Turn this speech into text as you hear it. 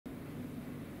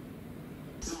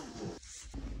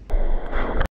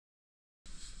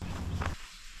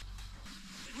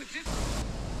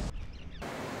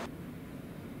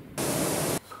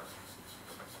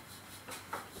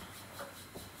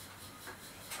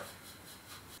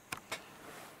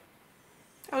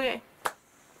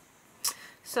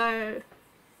So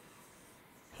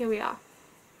here we are.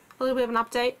 A little bit of an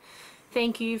update.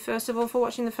 Thank you first of all for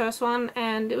watching the first one,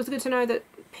 and it was good to know that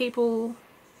people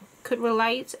could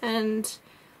relate and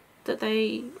that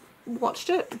they watched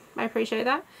it. I appreciate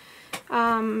that.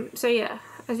 So yeah,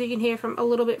 as you can hear from a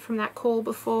little bit from that call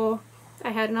before, I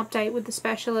had an update with the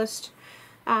specialist,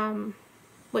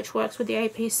 which works with the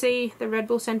APC, the Red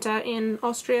Bull Center in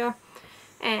Austria,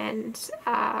 and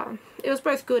it was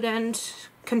both good and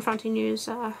confronting news.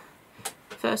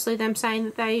 Firstly, them saying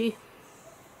that they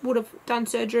would have done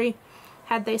surgery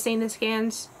had they seen the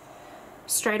scans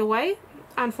straight away.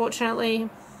 Unfortunately,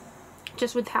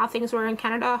 just with how things were in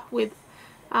Canada, with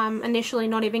initially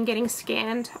not even getting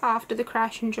scanned after the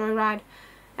crash and joyride,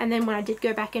 and then when I did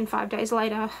go back in 5 days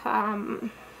later,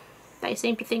 they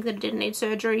seemed to think that it didn't need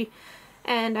surgery,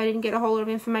 and I didn't get a whole lot of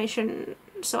information,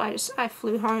 so I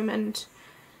flew home, and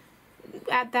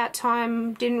at that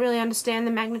time didn't really understand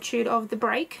the magnitude of the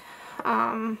break,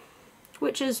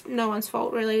 which is no one's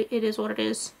fault really. It is what it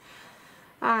is.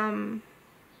 But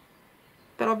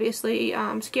obviously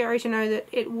scary to know that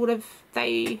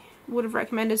they would have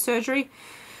recommended surgery.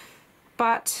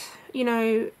 But, you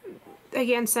know,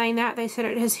 again, saying that, they said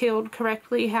it has healed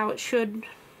correctly how it should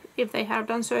if they had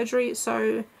done surgery,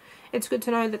 so it's good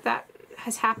to know that that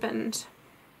has happened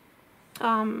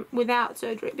without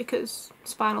surgery, because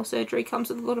spinal surgery comes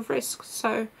with a lot of risks.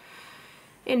 So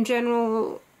in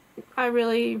general, I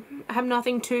really have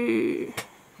nothing to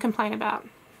complain about.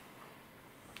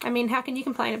 I mean, how can you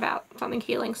complain about something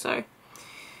healing? So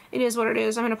it is what it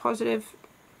is. I'm in a positive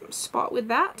spot with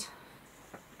that.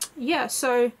 Yeah,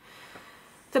 so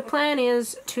the plan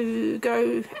is to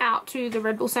go out to the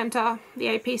Red Bull Center, the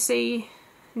APC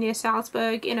near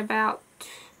Salzburg, in about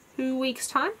 2 weeks'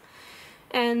 time,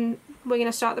 and we're going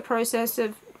to start the process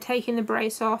of taking the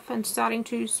brace off and starting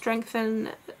to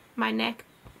strengthen my neck,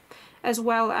 as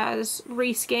well as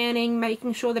rescanning,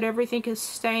 making sure that everything is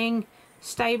staying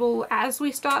stable as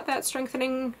we start that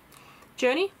strengthening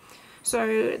journey.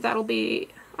 So that'll be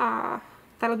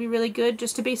really good,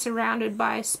 just to be surrounded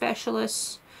by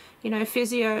specialists, you know,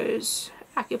 physios,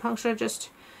 acupuncture,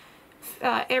 just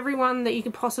everyone that you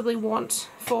could possibly want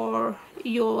for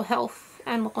your health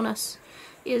and wellness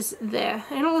is there.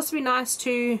 And it'll also be nice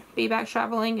to be back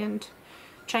traveling and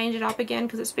change it up again,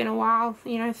 because it's been a while,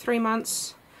 you know, 3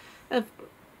 months of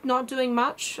not doing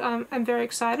much. I'm very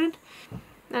excited,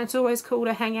 and it's always cool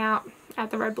to hang out at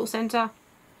the Red Bull Center,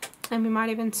 and we might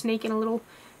even sneak in a little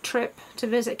trip to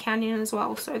visit Canyon as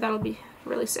well, so that'll be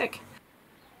really sick.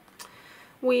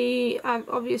 We have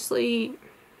obviously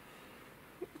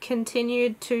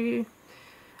continued to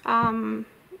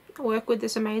work with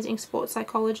this amazing sports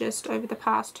psychologist over the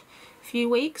past few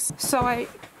weeks. So I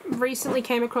recently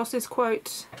came across this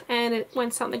quote, and it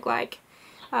went something like,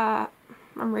 I'm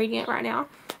reading it right now,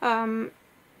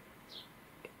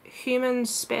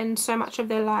 humans spend so much of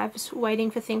their lives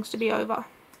waiting for things to be over.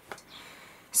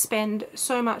 Spend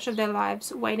so much of their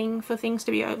lives waiting for things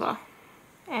to be over.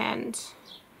 And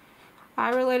I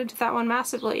related to that one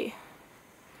massively.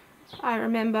 I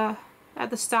remember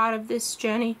at the start of this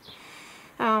journey,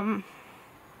 3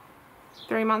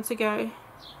 months ago,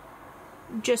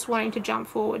 just wanting to jump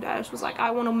forward. I just was like,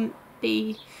 I want to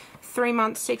be 3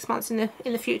 months, 6 months in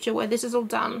the future where this is all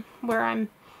done, where I'm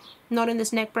not in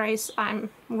this neck brace, I'm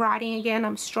riding again,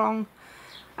 I'm strong.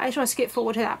 I just want to skip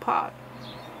forward to that part.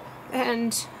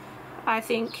 And I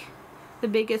think the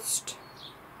biggest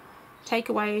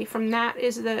takeaway from that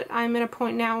is that I'm at a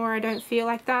point now where I don't feel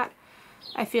like that.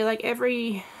 I feel like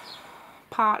every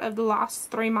part of the last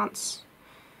 3 months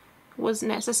was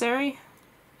necessary,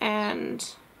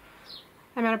 and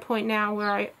I'm at a point now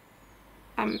where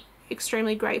I'm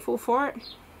extremely grateful for it.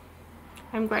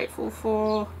 I'm grateful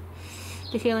for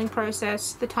the healing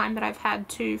process, the time that I've had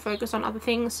to focus on other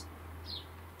things,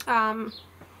 and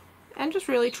just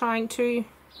really trying to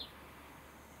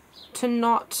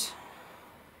not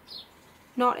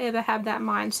ever have that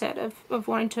mindset of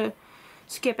wanting to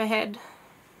skip ahead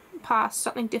past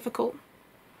something difficult,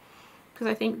 because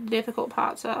I think the difficult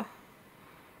parts are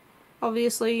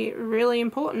obviously really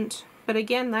important. But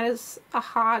again, that is a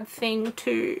hard thing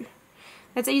to,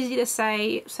 it's easy to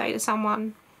say to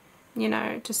someone, you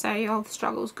know, to say, oh, the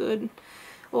struggle's good,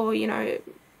 or, you know,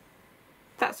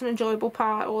 that's an enjoyable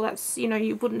part, or that's, you know,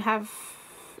 you wouldn't have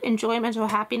enjoyment or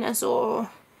happiness or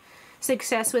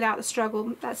success without the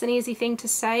struggle. That's an easy thing to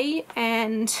say,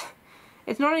 and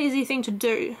it's not an easy thing to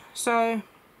do. So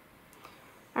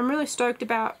I'm really stoked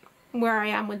about where I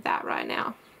am with that right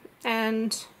now,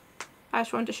 and I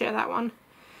just wanted to share that one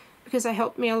because it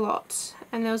helped me a lot.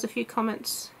 And there was a few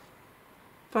comments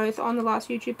both on the last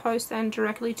YouTube post and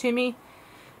directly to me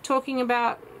talking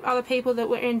about other people that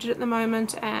were injured at the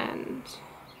moment, and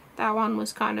that one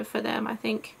was kind of for them. I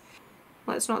think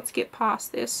let's not skip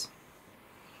past this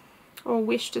or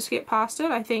wish to skip past it.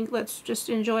 I think let's just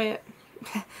enjoy it.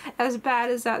 As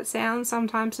bad as that sounds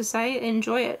sometimes to say,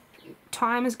 enjoy it.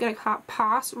 Time is going to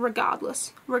pass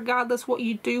regardless. Regardless what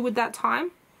you do with that time,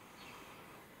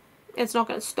 it's not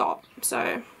going to stop.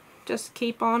 So just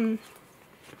keep on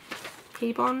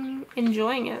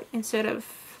enjoying it instead of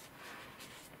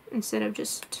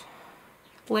just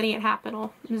letting it happen or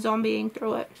zombieing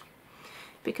through it,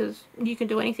 because you can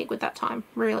do anything with that time,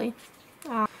 really.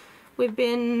 We've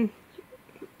been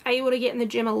able to get in the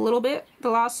gym a little bit the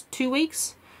last 2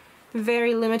 weeks.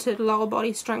 Very limited lower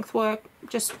body strength work,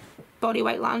 just body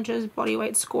weight lunges, body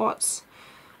weight squats,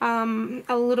 a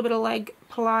little bit of leg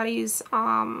Pilates,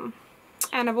 and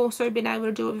I've also been able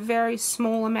to do a very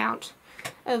small amount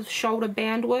of shoulder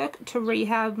band work to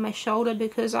rehab my shoulder,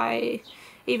 because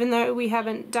even though we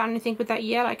haven't done anything with that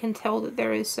yet, I can tell that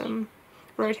there is some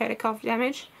rotator cuff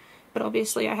damage, but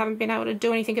obviously I haven't been able to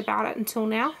do anything about it until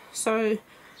now. So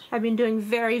I've been doing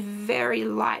very, very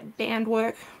light band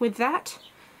work with that,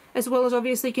 as well as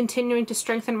obviously continuing to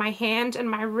strengthen my hand and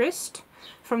my wrist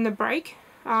from the break.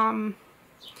 I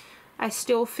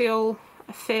still feel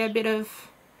a fair bit of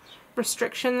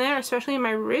restriction there, especially in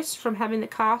my wrist from having the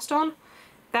cast on.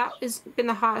 That has been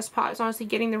the hardest part, is honestly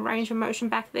getting the range of motion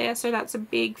back there, so that's a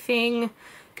big thing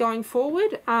going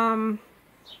forward. And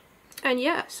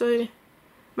yeah, so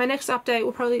my next update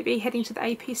will probably be heading to the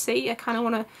APC. I kind of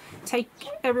want to take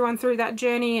everyone through that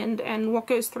journey and what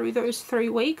goes through those 3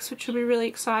 weeks, which will be really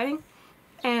exciting.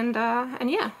 And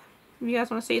yeah, if you guys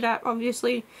want to see that,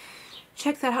 obviously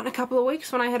check that out in a couple of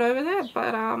weeks when I head over there.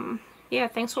 But yeah,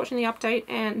 thanks for watching the update,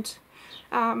 and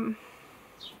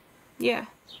yeah,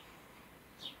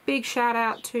 big shout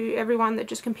out to everyone that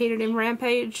just competed in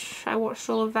Rampage. I watched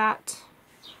all of that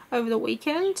over the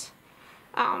weekend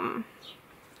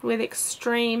with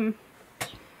extreme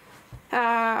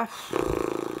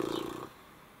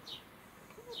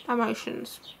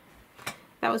emotions.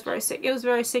 That was very sick. It was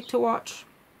very sick to watch.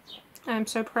 I'm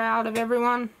so proud of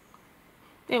everyone.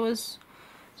 It was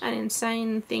an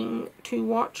insane thing to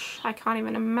watch. I can't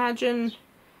even imagine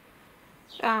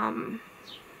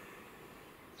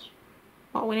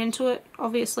what went into it.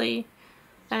 Obviously,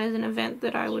 that is an event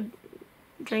that I would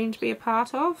dream to be a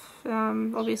part of.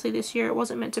 Obviously this year it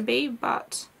wasn't meant to be,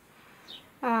 but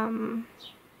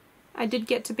I did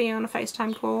get to be on a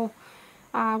FaceTime call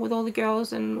with all the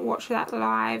girls and watch that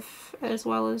live, as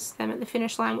well as them at the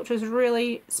finish line, which was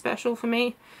really special for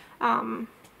me. And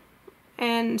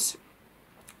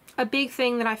a big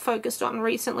thing that I focused on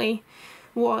recently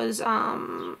was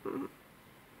that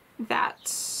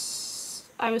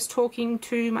I was talking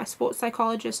to my sports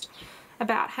psychologist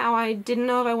about how I didn't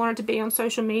know if I wanted to be on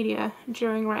social media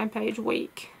during Rampage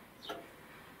week.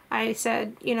 I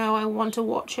said, you know, I want to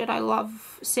watch it. I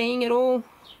love seeing it all.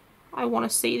 I want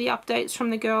to see the updates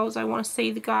from the girls. I want to see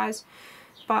the guys,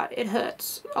 but it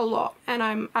hurts a lot,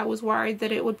 and I was worried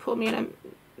that it would put me in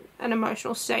an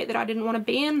emotional state that I didn't want to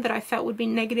be in, that I felt would be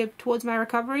negative towards my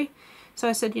recovery. So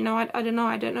I said, you know, I don't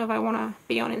know if I want to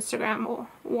be on Instagram or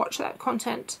watch that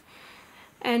content.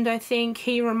 And I think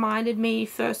he reminded me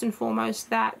first and foremost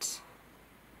that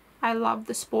I love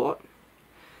the sport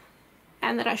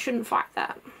and that I shouldn't fight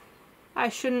that. I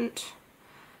shouldn't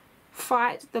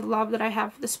fight the love that I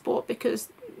have for the sport, because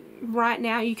right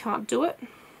now you can't do it,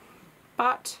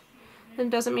 but it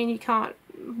doesn't mean you can't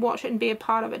watch it and be a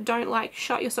part of it. Don't like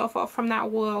shut yourself off from that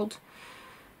world,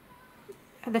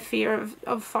 the fear of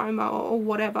FOMO or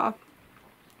whatever.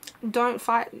 Don't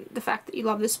fight the fact that you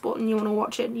love this sport and you want to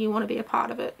watch it and you want to be a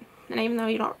part of it. And even though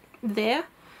you're not there,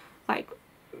 like,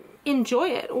 enjoy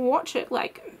it, watch it,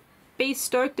 like, be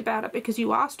stoked about it, because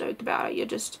you are stoked about it. You're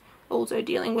just also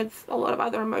dealing with a lot of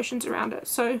other emotions around it.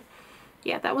 So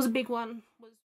yeah, that was a big one.